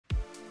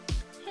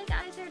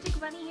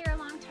Bunny here,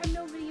 long time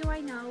no video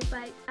I know,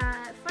 but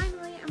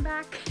finally I'm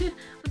back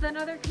with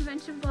another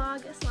convention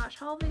vlog /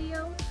 haul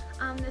video.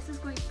 This is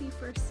going to be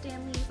for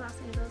Stanley's Los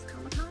Angeles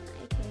Comic Con,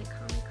 aka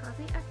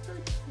Comikaze Expo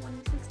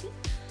 2016.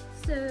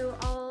 So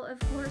of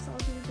course I'll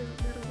do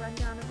the little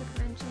rundown of the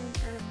convention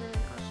and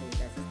then I'll show you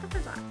guys the stuff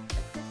I bought.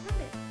 Let's get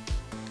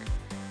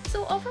started.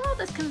 So overall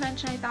this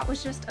convention I thought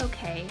was just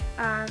okay.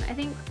 I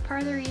think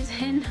part of the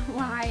reason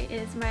why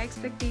is my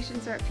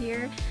expectations are up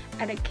here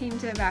and it came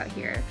to about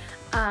here.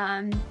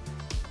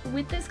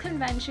 With this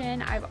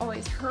convention, I've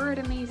always heard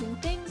amazing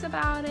things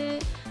about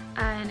it,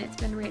 and it's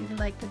been rated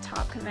like the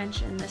top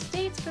convention in the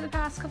States for the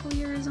past couple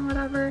years and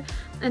whatever,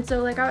 and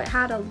so like I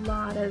had a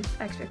lot of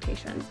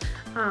expectations,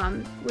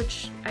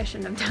 which I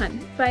shouldn't have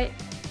done, but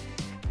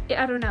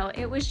I don't know,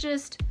 it was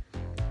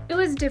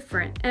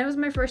different, and it was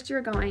my first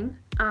year going.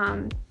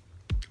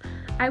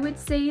 I would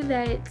say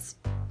that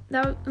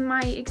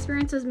my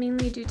experience was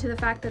mainly due to the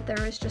fact that there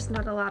was just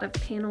not a lot of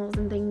panels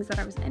and things that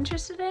I was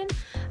interested in,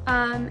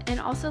 and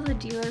also the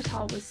dealer's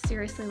hall was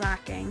seriously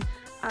lacking.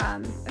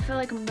 I feel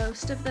like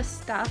most of the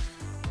stuff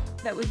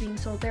that was being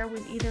sold there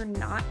was either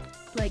not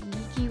like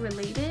geeky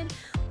related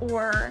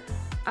or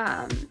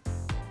I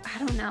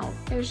don't know,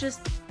 it was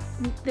just,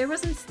 there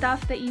wasn't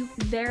stuff that you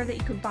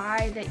could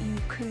buy that you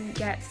couldn't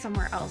get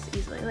somewhere else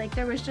easily. Like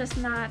there was just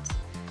not,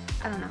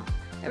 I don't know,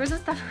 there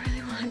wasn't stuff I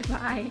really wanted to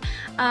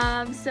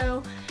buy.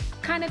 So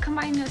kind of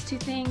combine those two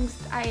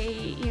things,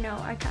 I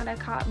kind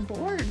of got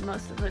bored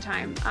most of the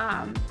time,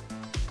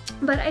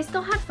 but I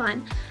still had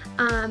fun,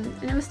 and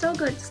it was still a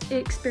good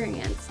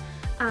experience.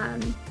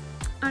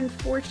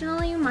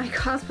 Unfortunately, my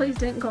cosplays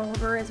didn't go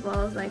over as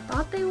well as I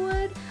thought they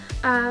would,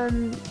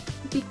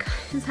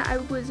 because I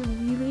was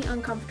really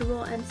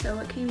uncomfortable, and so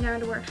it came down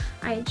to where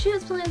I had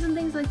shoes plans and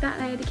things like that,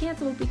 and I had to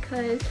cancel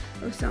because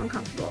I was so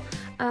uncomfortable.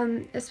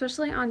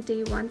 Especially on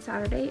day one,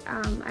 Saturday,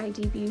 I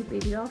debuted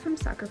Baby Doll from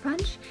Sucker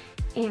Punch,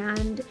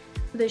 and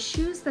the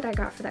shoes that I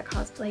got for that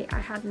cosplay I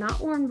had not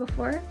worn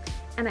before,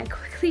 and I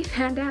quickly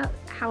found out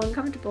how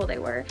uncomfortable they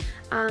were.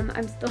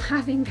 I'm still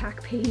having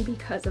back pain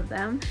because of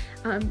them.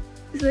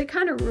 So they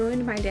kind of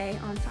ruined my day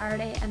on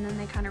Saturday, and then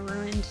they kind of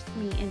ruined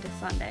me into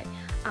Sunday.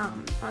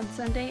 On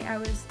Sunday I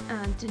was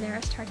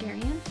Daenerys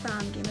Targaryen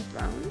from Game of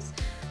Thrones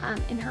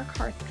in her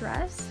Karth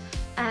dress,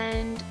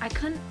 and I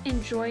couldn't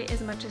enjoy it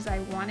as much as I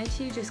wanted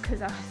to just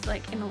because I was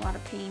like in a lot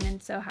of pain,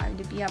 and so having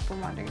to be up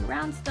and wandering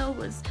around still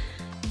was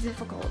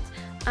difficult.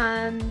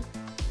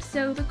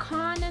 So the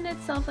con in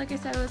itself, like I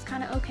said, was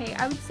kind of okay.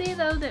 I would say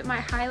though that my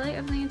highlight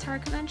of the entire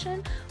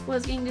convention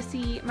was getting to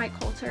see Mike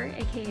Coulter,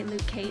 aka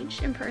Luke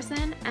Cage, in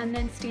person, and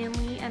then Stan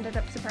Lee ended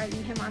up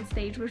surprising him on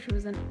stage, which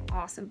was an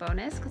awesome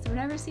bonus because I've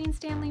never seen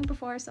Stan Lee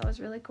before, so it was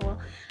really cool.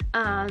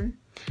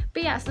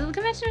 But yeah, so the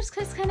convention was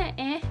just kind of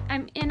eh,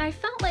 and I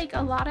felt like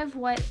a lot of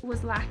what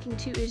was lacking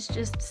too is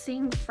just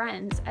seeing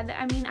friends.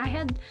 I mean, I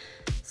had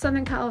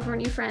Southern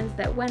California friends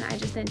that when I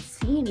just didn't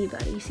see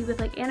anybody. See, with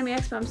like Anime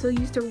Expo, I'm so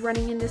used to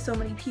running into so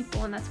many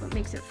people, and that's what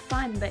makes it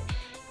fun, but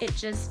it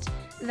just,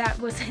 that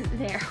wasn't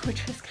there,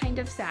 which was kind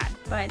of sad.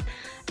 But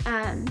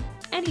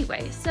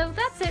anyway, so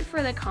that's it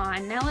for the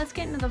con. Now let's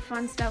get into the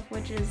fun stuff,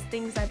 which is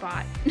things I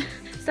bought.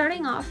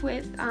 Starting off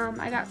with,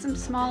 I got some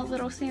small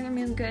little Sailor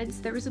Moon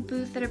goods. There was a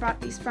booth that I bought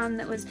these from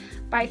that was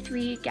buy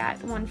 3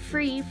 get 1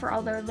 free for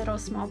all their little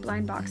small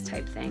blind box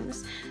type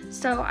things.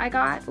 So I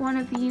got one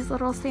of these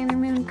little Sailor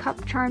Moon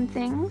cup charm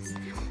things,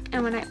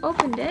 and when I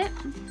opened it,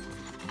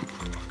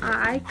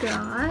 I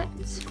got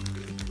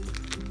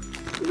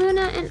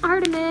Luna and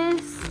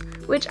Artemis,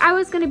 which I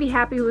was going to be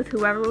happy with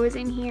whoever was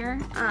in here.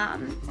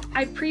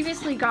 I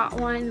previously got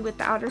one with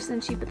the outer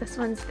Senshi, but this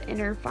one's the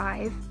inner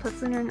 5,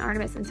 plus Luna and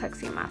Artemis and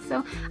Tuxedo Mask.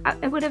 So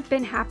I would have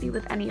been happy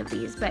with any of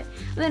these, but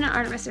Luna and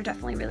Artemis are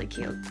definitely really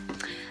cute.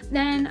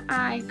 Then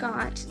I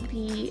got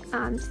the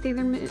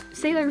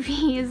Sailor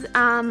V's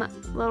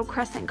little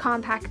crescent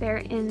compact there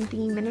in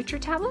the miniature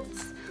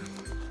tablets.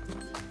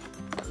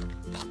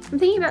 I'm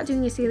thinking about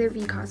doing a Sailor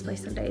V cosplay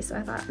someday, so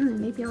I thought,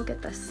 maybe I'll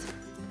get this.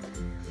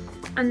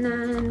 And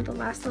then the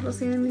last little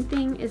Sailor Moon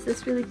thing is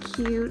this really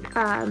cute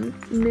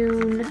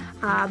moon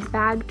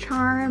bag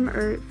charm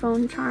or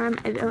phone charm.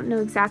 I don't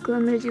know exactly what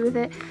I'm going to do with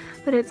it,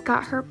 but it's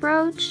got her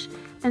brooch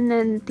and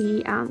then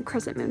the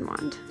crescent moon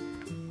wand.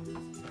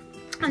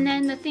 And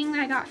then the thing that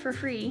I got for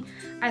free,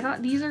 I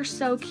thought these are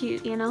so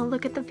cute, you know,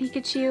 look at the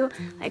Pikachu,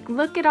 like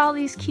look at all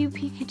these cute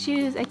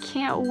Pikachus. I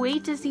can't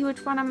wait to see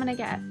which one I'm going to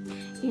get.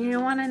 You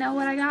want to know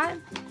what I got?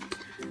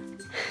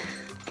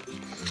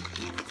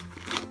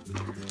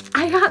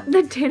 I got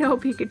the Ditto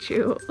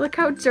Pikachu. Look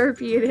how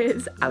derpy it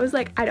is. I was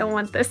like, I don't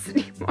want this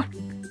anymore.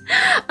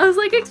 I was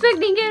like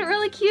expecting to get a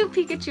really cute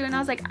Pikachu, and I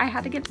was like, I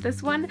had to get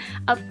this one.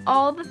 Of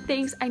all the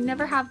things, I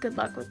never have good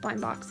luck with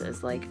blind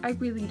boxes. Like, I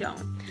really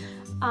don't.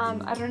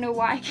 I don't know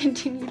why I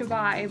continue to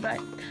buy, but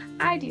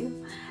I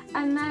do.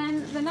 And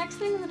then the next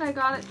thing that I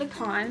got at the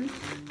con,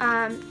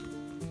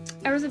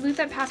 there was a booth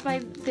that passed by.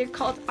 They're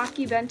called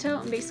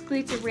Akibento, and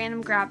basically it's a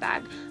random grab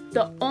bag.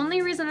 The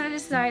only reason I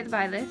decided to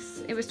buy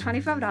this, it was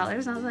 $25,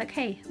 and I was like,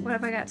 hey, what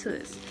have I got to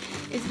this?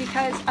 Is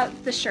because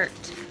of the shirt.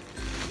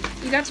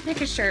 you got to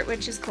pick a shirt,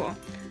 which is cool.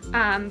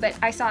 But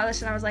I saw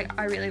this and I was like,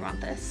 I really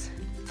want this.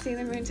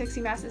 Sailor Moon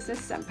Sexy Mask, it says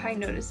Senpai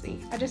Notice Me.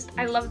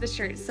 I love the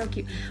shirt, it's so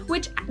cute.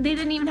 Which they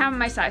didn't even have in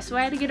my size, so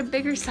I had to get a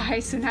bigger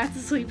size, so now it's a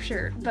sleep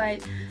shirt.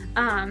 But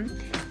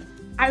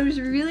I was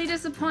really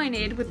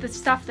disappointed with the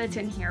stuff that's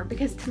in here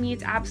because to me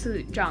it's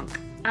absolute junk.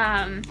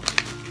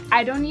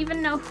 I don't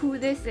even know who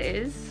this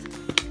is.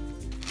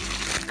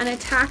 An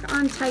Attack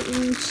on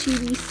Titan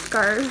chibi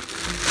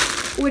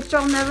scarf, which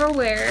I'll never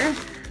wear.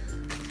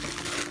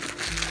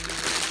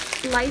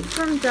 Light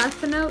from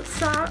Death Note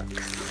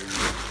socks.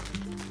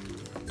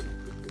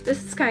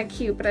 This is kind of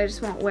cute, but I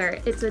just won't wear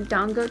it. It's a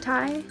dango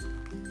tie.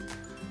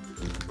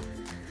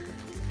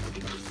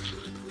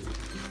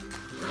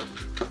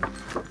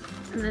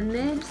 And then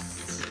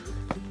this.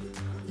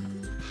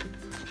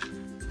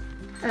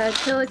 A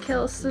Kill la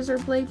Kill scissor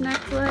blade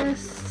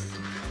necklace.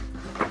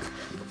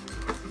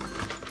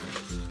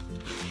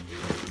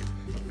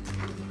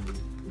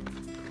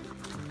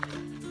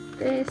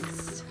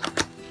 This.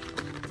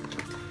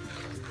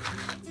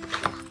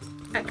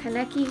 A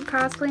Kaneki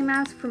cosplay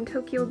mask from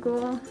Tokyo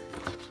Ghoul.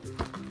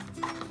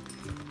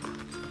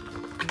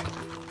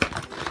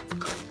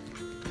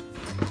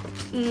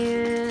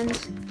 And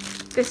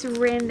this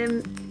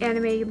random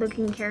anime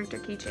looking character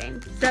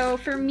keychain. So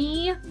for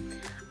me,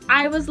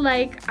 I was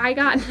like, I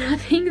got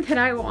nothing that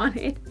I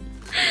wanted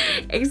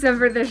except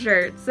for the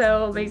shirt.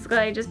 So basically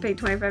I just paid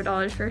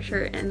 $25 for a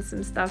shirt and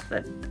some stuff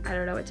that I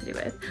don't know what to do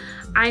with.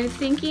 I'm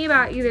thinking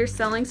about either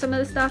selling some of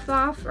the stuff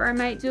off or I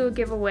might do a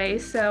giveaway.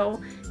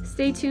 So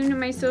stay tuned to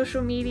my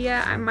social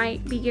media. I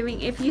might be giving,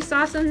 if you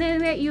saw something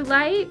that you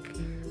like,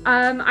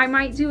 I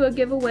might do a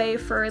giveaway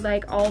for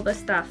like all the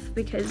stuff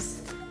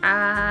because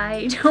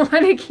I don't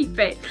want to keep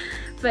it.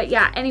 But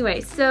yeah,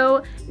 anyway,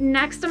 so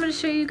next I'm going to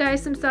show you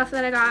guys some stuff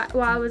that I got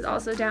while I was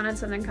also down in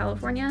Southern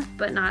California,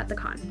 but not at the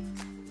con.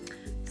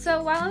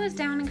 So while I was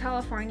down in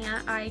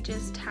California, I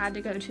just had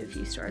to go to a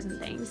few stores and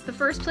things. The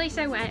first place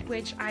I went,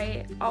 which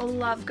I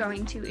love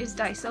going to, is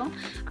Daiso,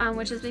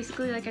 which is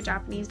basically like a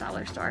Japanese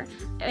dollar store.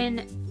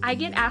 And I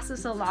get asked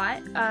this a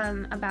lot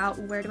about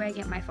where do I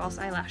get my false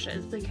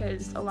eyelashes,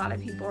 because a lot of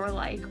people are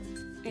like,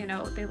 you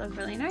know, they look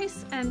really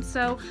nice. And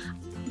so,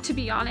 to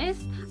be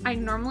honest, I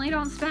normally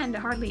don't spend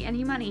hardly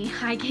any money.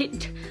 I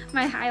get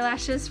my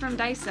eyelashes from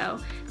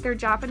Daiso. They're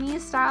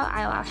Japanese style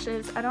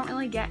eyelashes. I don't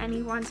really get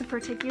any ones in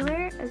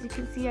particular. As you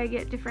can see, I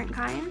get different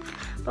kinds.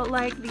 But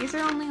like, these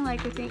are only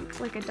like, I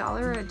think like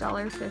 $1 or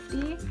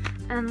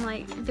 $1.50. And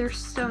like, they're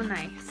so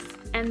nice.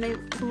 And they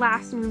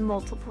last me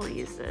multiple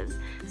uses.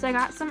 So I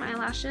got some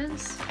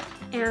eyelashes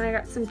and I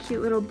got some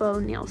cute little bow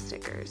nail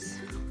stickers.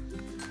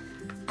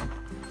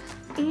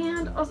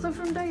 And also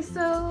from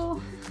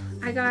Daiso,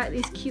 I got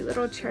these cute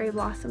little cherry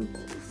blossom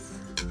bowls.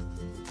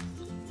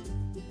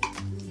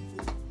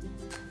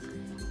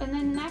 And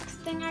then next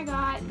thing I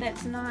got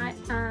that's not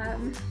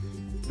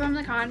from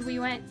the con, we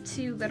went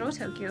to Little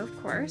Tokyo,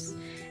 of course,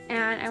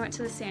 and I went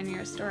to the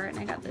Sanrio store and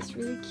I got this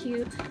really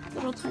cute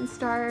little twin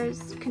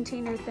stars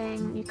container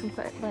thing. You can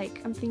put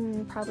like, I'm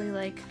thinking probably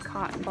like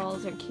cotton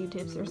balls or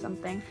Q-tips or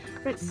something,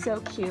 but it's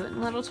so cute.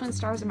 And little twin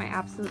stars are my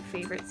absolute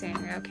favorite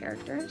Sanrio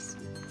characters.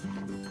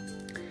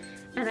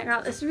 And I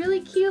got this really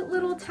cute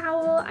little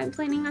towel. I'm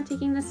planning on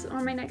taking this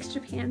on my next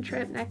Japan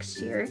trip next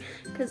year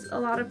because a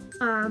lot of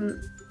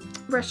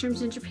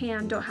restrooms in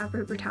Japan don't have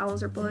paper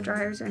towels or blow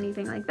dryers or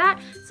anything like that.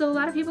 So a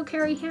lot of people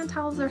carry hand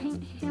towels or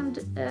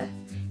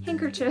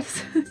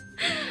handkerchiefs.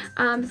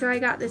 So I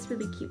got this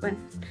really cute one.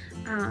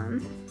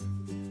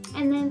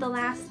 And then the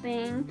last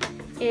thing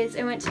is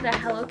I went to the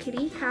Hello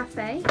Kitty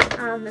Cafe.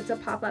 It's a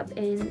pop-up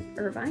in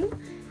Irvine.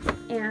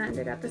 And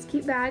I got this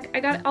cute bag.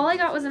 All I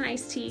got was an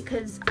iced tea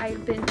because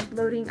I've been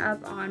loading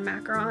up on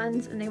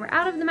macarons and they were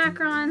out of the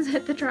macarons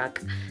at the truck.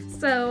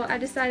 So I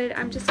decided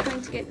I'm just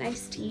going to get an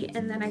iced tea,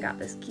 and then I got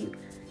this cute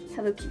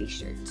Hello Kitty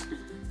shirt.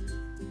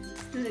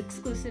 This is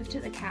exclusive to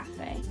the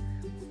cafe.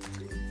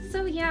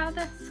 So yeah,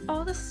 that's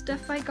all the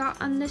stuff I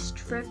got on this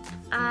trip.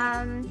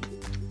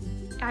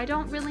 I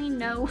don't really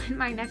know when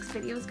my next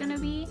video is going to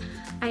be.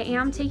 I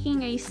am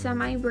taking a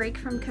semi-break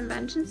from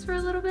conventions for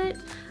a little bit,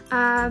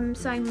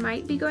 so I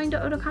might be going to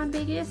Otakon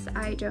Vegas.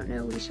 I don't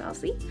know, we shall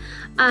see.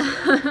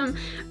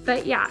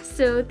 But yeah,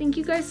 so thank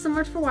you guys so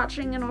much for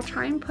watching, and I'll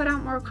try and put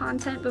out more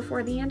content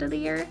before the end of the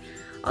year.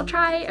 I'll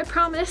try, I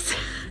promise.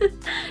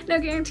 No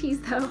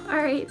guarantees though.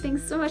 Alright,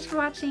 thanks so much for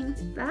watching.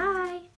 Bye!